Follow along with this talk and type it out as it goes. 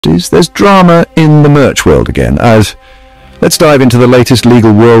There's drama in the merch world again, as let's dive into the latest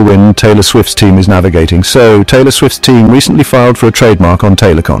legal whirlwind Taylor Swift's team is navigating. So, Taylor Swift's team recently filed for a trademark on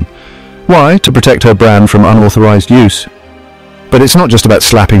TaylorCon. Why? To protect her brand from unauthorized use. But it's not just about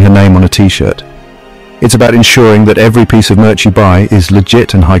slapping her name on a t-shirt. It's about ensuring that every piece of merch you buy is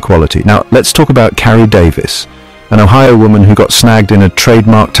legit and high quality. Now, let's talk about Carrie Davis, an Ohio woman who got snagged in a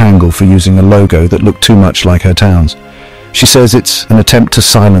trademark tangle for using a logo that looked too much like her town's. She says it's an attempt to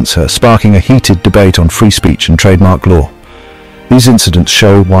silence her, sparking a heated debate on free speech and trademark law. These incidents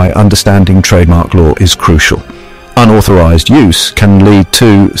show why understanding trademark law is crucial. Unauthorized use can lead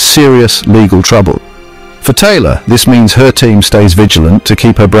to serious legal trouble. For Taylor, this means her team stays vigilant to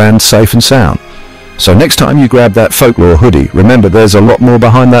keep her brand safe and sound. So next time you grab that Folklore hoodie, remember there's a lot more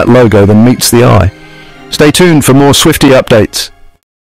behind that logo than meets the eye. Stay tuned for more Swiftie updates.